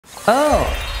Oh,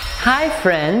 hi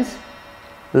friends.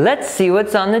 Let's see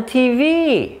what's on the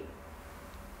TV.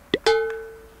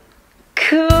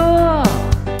 Cool!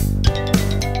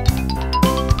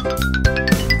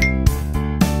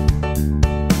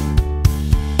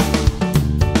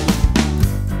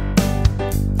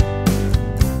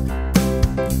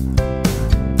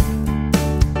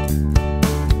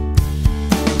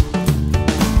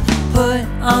 Put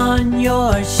on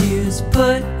your shoes,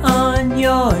 put on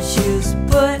your shoes,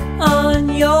 put on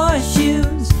your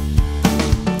shoes.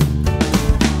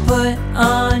 Put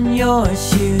on your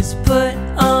shoes, put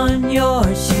on your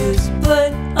shoes,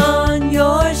 put on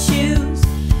your shoes.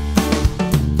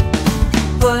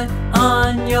 Put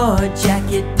on your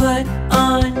jacket, put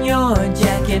on your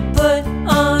jacket, put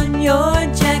on your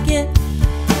jacket.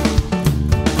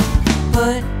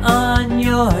 Put on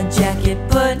your jacket,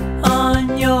 put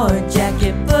on your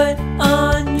jacket, put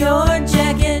on your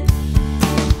jacket.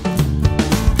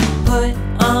 Put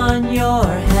on your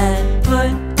hat,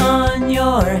 put on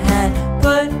your hat,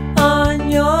 put on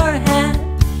your hat.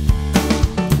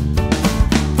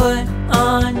 Put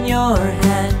on your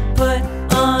hat, put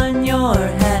on your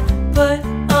hat, put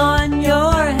on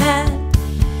your hat.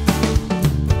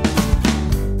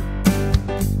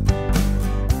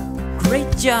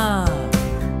 Great job!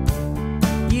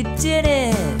 You did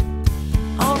it!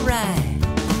 All right!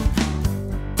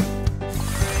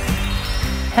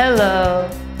 Hello,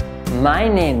 my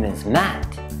name is Matt.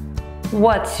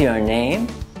 What's your name?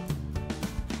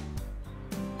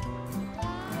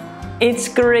 It's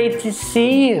great to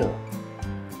see you.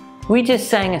 We just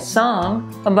sang a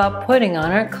song about putting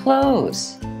on our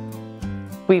clothes.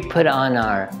 We put on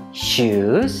our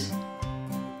shoes,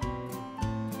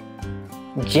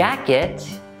 jacket,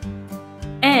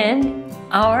 and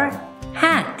our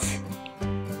hat.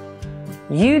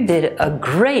 You did a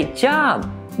great job.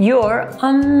 You're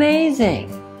amazing.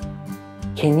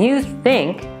 Can you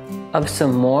think of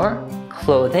some more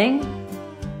clothing?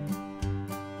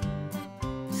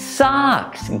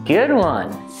 Socks. Good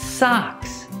one.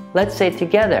 Socks. Let's say it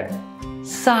together.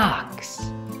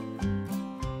 Socks.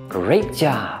 Great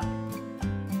job.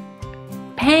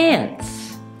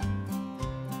 Pants.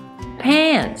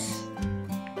 Pants.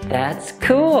 That's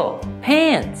cool.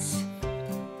 Pants.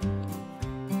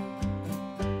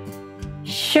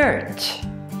 Shirt.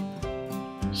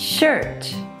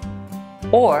 Shirt.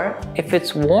 Or if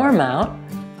it's warm out,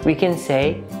 we can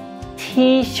say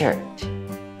t-shirt.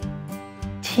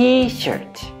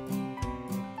 T-shirt.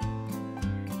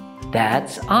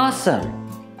 That's awesome.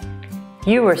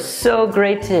 You were so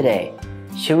great today.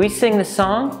 Should we sing the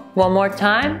song one more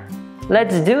time?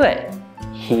 Let's do it.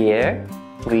 Here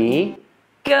we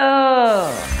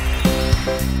go.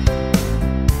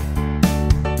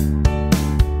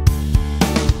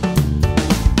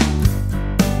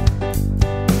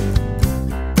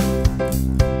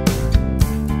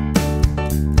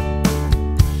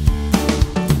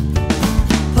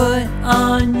 Put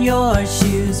on your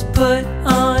shoes, put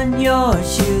on your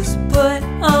shoes, put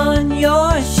on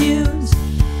your shoes.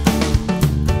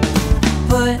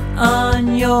 Put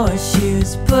on your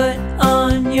shoes, put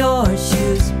on your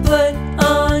shoes, put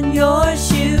on your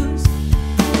shoes.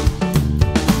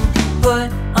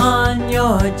 Put on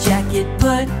your jacket,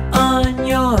 put on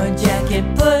your jacket,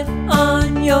 put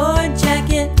on your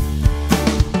jacket.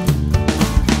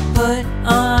 Put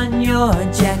on your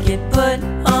jacket, put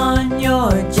on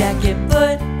your jacket,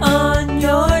 put on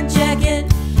your jacket.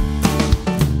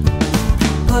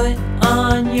 Put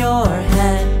on your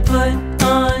hat, put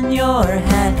on your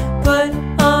hat, put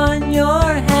on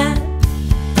your hat.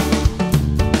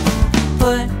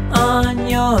 Put on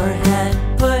your hat,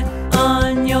 put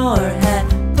on your hat,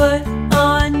 put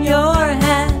on your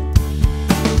hat.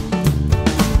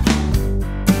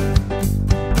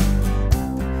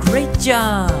 Great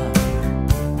job!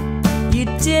 You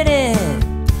did it!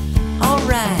 All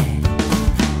right!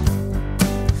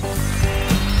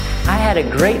 I had a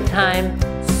great time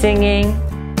singing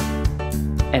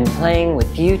and playing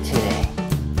with you today.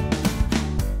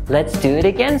 Let's do it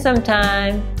again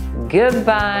sometime.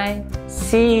 Goodbye.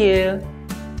 See you.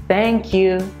 Thank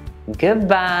you.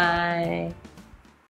 Goodbye.